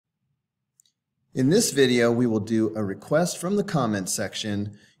In this video, we will do a request from the comments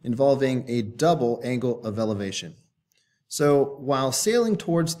section involving a double angle of elevation. So, while sailing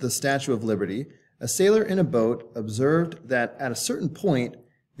towards the Statue of Liberty, a sailor in a boat observed that at a certain point,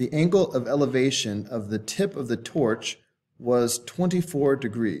 the angle of elevation of the tip of the torch was 24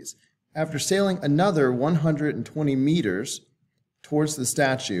 degrees. After sailing another 120 meters towards the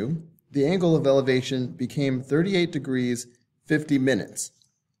statue, the angle of elevation became 38 degrees 50 minutes.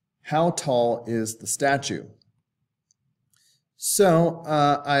 How tall is the statue? So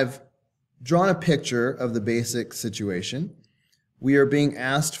I've drawn a picture of the basic situation. We are being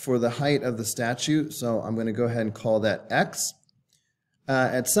asked for the height of the statue, so I'm going to go ahead and call that x.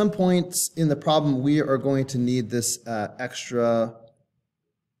 At some points in the problem, we are going to need this extra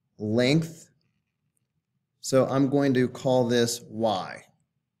length, so I'm going to call this y.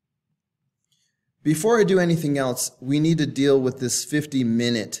 Before I do anything else, we need to deal with this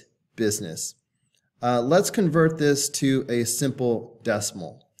 50-minute business. Let's convert this to a simple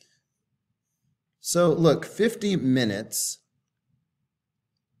decimal. So look, 50 minutes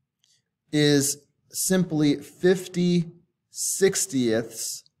is simply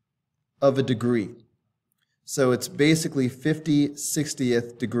 50/60ths of a degree. So it's basically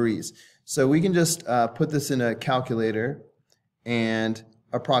 50/60th degrees. So we can just put this in a calculator and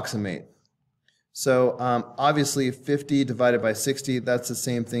approximate. So obviously 50 divided by 60, that's the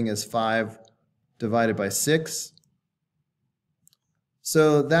same thing as 5 divided by 6.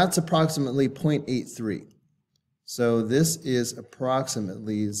 So that's approximately 0.83. So this is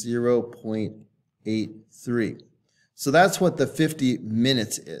approximately 0.83. So that's what the 50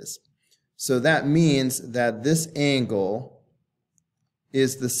 minutes is. So that means that this angle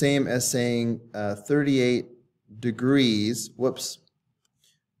is the same as saying 38 degrees, whoops.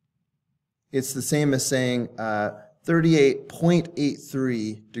 It's the same as saying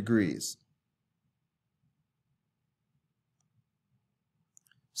 38.83 degrees.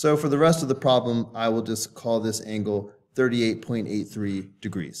 So for the rest of the problem, I will just call this angle 38.83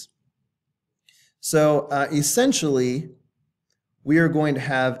 degrees. So essentially, we are going to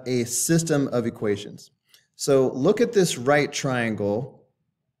have a system of equations. So look at this right triangle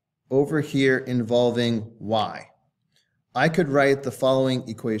over here involving y. I could write the following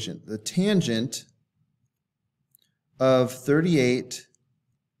equation. The tangent of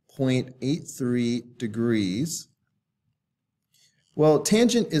 38.83 degrees. Well,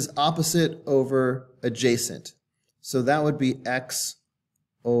 tangent is opposite over adjacent. So that would be x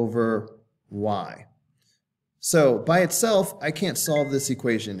over y. So by itself, I can't solve this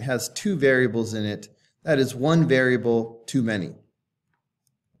equation. It has two variables in it. That is one variable too many.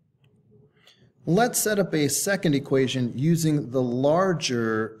 Let's set up a second equation using the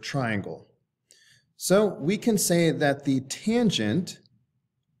larger triangle. So we can say that the tangent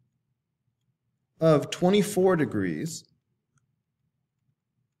of 24 degrees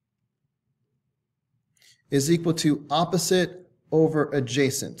is equal to opposite over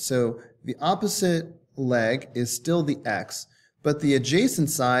adjacent. So the opposite leg is still the x, but the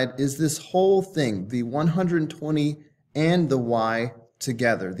adjacent side is this whole thing, the 120 and the y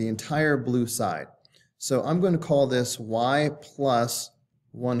together, the entire blue side. So I'm going to call this y plus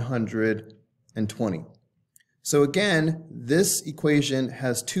 120. So again, this equation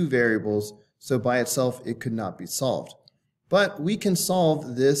has two variables, so by itself it could not be solved. But we can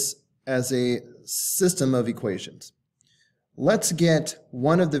solve this as a system of equations. Let's get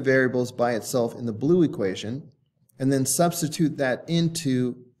one of the variables by itself in the blue equation and then substitute that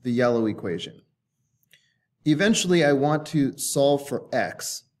into the yellow equation. Eventually, I want to solve for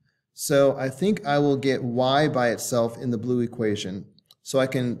x. So I think I will get y by itself in the blue equation so I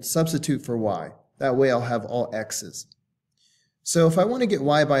can substitute for y. That way I'll have all x's. So if I want to get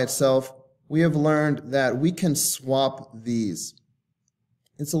y by itself, we have learned that we can swap these.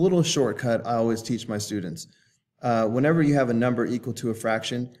 It's a little shortcut I always teach my students. Whenever you have a number equal to a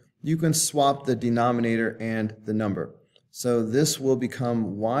fraction, you can swap the denominator and the number. So this will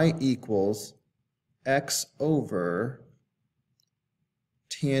become y equals x over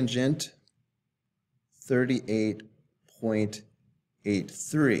tangent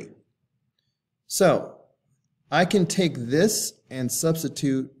 38.83. So I can take this and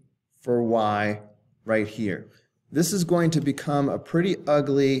substitute for y right here. This is going to become a pretty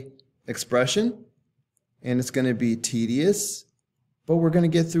ugly expression, and it's going to be tedious, but we're going to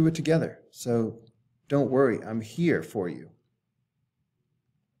get through it together. So don't worry, I'm here for you.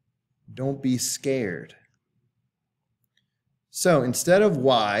 Don't be scared. So instead of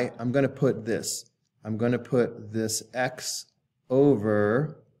y, I'm going to put this. I'm going to put this x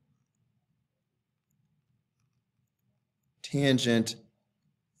over tangent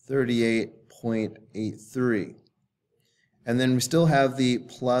 38 38.83. And then we still have the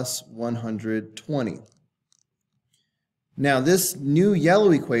plus 120. Now this new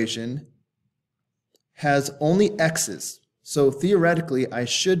yellow equation has only x's. So theoretically, I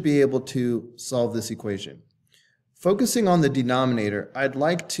should be able to solve this equation. Focusing on the denominator, I'd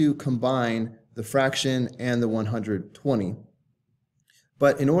like to combine the fraction and the 120.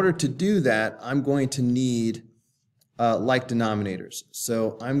 But in order to do that, I'm going to need like denominators.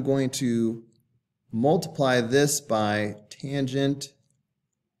 So I'm going to multiply this by tangent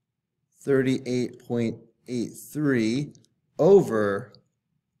 38.83 over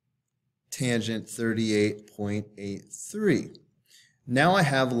tangent 38.83. Now I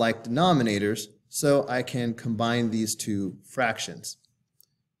have like denominators, so I can combine these two fractions.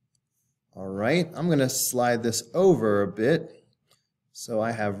 All right, I'm going to slide this over a bit so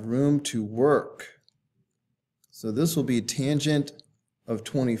I have room to work. So this will be tangent of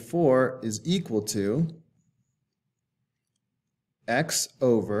 24 is equal to x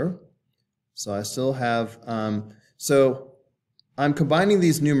over, so I still have, so I'm combining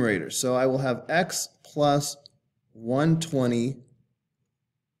these numerators, so I will have x plus 120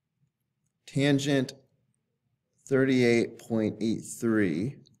 tangent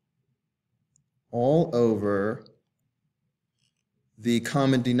 38.83 all over the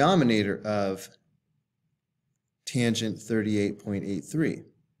common denominator of tangent 38.83.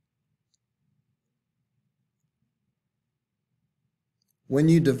 When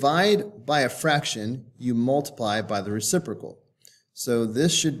you divide by a fraction, you multiply by the reciprocal. So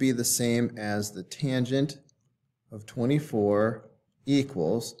this should be the same as the tangent of 24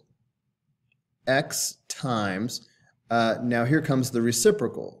 equals x times, now here comes the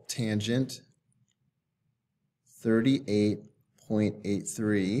reciprocal, tangent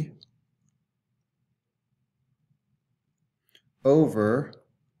 38.83 over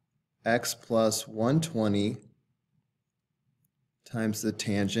x plus 120 times the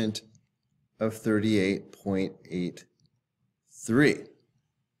tangent of 38.83.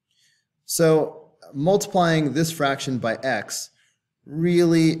 So multiplying this fraction by x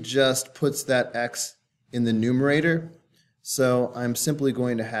really just puts that x in the numerator. So I'm simply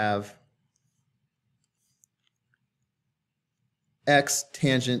going to have x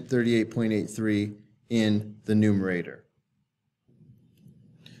tangent 38.83 in the numerator.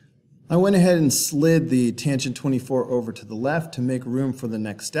 I went ahead and slid the tangent 24 over to the left to make room for the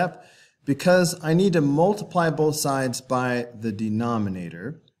next step. Because I need to multiply both sides by the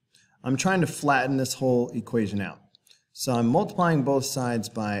denominator, I'm trying to flatten this whole equation out. So I'm multiplying both sides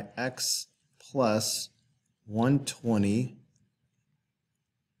by x plus 120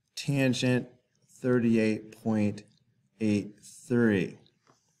 tangent 38.83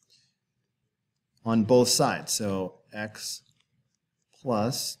 on both sides. So x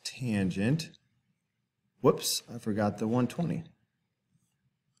plus tangent, whoops, I forgot the 120.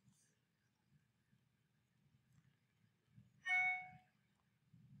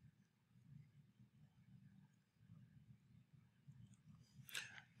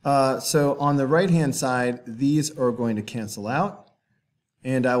 So on the right-hand side, these are going to cancel out,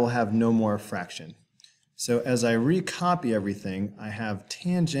 and I will have no more fraction. So as I recopy everything, I have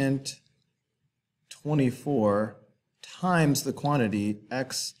tangent 24 times the quantity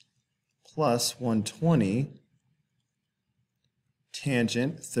x plus 120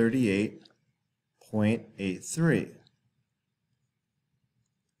 tangent 38.83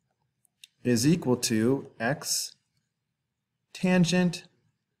 is equal to x tangent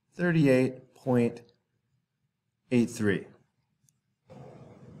 38.83.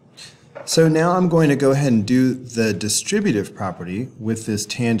 So now I'm going to go ahead and do the distributive property with this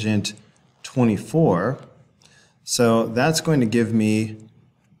tangent 24. So that's going to give me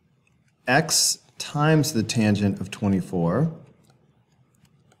x times the tangent of 24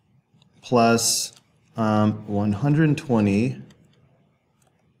 plus 120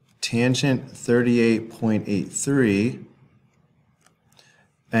 tangent 38.83.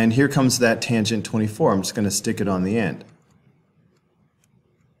 And here comes that tangent 24. I'm just going to stick it on the end.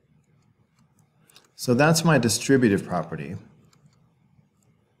 So that's my distributive property.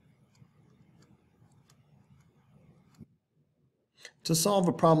 To solve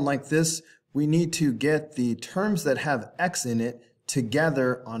a problem like this, we need to get the terms that have x in it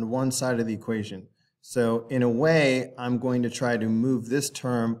together on one side of the equation. So in a way, I'm going to try to move this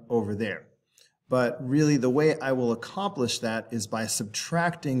term over there. But really the way I will accomplish that is by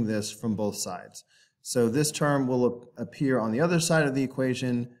subtracting this from both sides. So this term will appear on the other side of the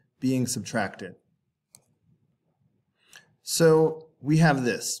equation being subtracted. So we have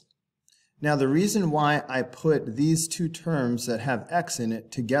this. Now the reason why I put these two terms that have x in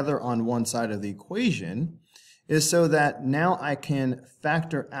it together on one side of the equation is so that now I can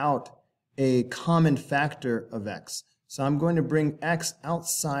factor out a common factor of x. So I'm going to bring x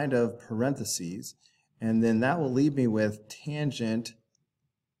outside of parentheses, and then that will leave me with tangent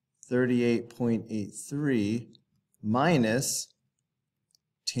 38.83 minus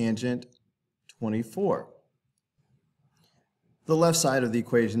tangent 24. The left side of the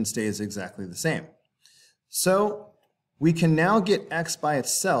equation stays exactly the same. So we can now get x by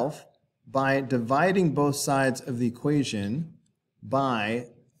itself by dividing both sides of the equation by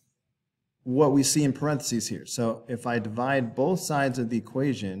what we see in parentheses here. So if I divide both sides of the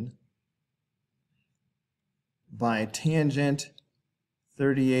equation by tangent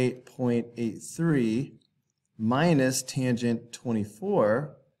 38.83 minus tangent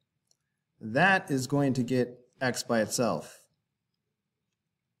 24, that is going to get x by itself.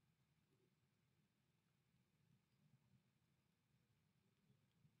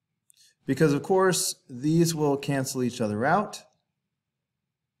 Because of course, these will cancel each other out,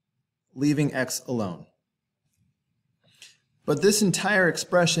 leaving x alone. But this entire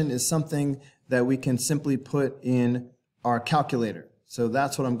expression is something that we can simply put in our calculator. So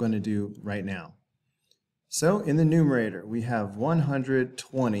that's what I'm going to do right now. So in the numerator, we have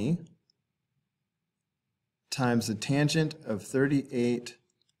 120 times the tangent of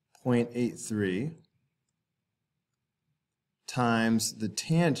 38.83 times the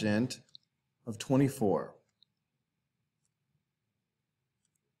tangent of 24.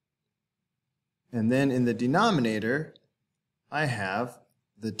 And then in the denominator, I have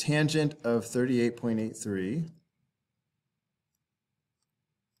the tangent of 38.83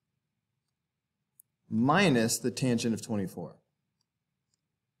 minus the tangent of 24.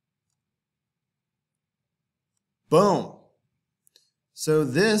 Boom! So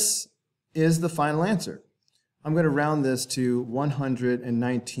this is the final answer. I'm going to round this to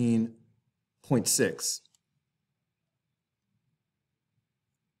 119.6.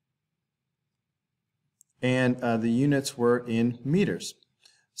 And the units were in meters.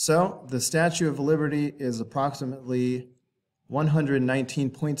 So the Statue of Liberty is approximately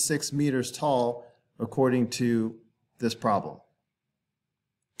 119.6 meters tall according to this problem.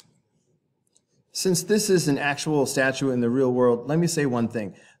 Since this is an actual statue in the real world, let me say one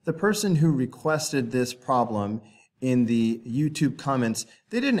thing. The person who requested this problem in the YouTube comments,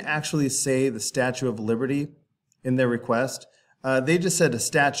 they didn't actually say the Statue of Liberty in their request. They just said a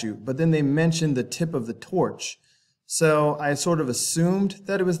statue, but then they mentioned the tip of the torch. So I sort of assumed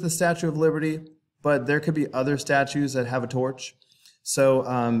that it was the Statue of Liberty, but there could be other statues that have a torch.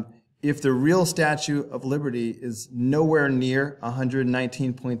 So if the real Statue of Liberty is nowhere near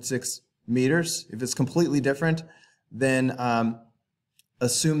 119.6 meters, if it's completely different, then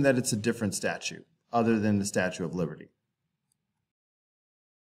assume that it's a different statue other than the Statue of Liberty.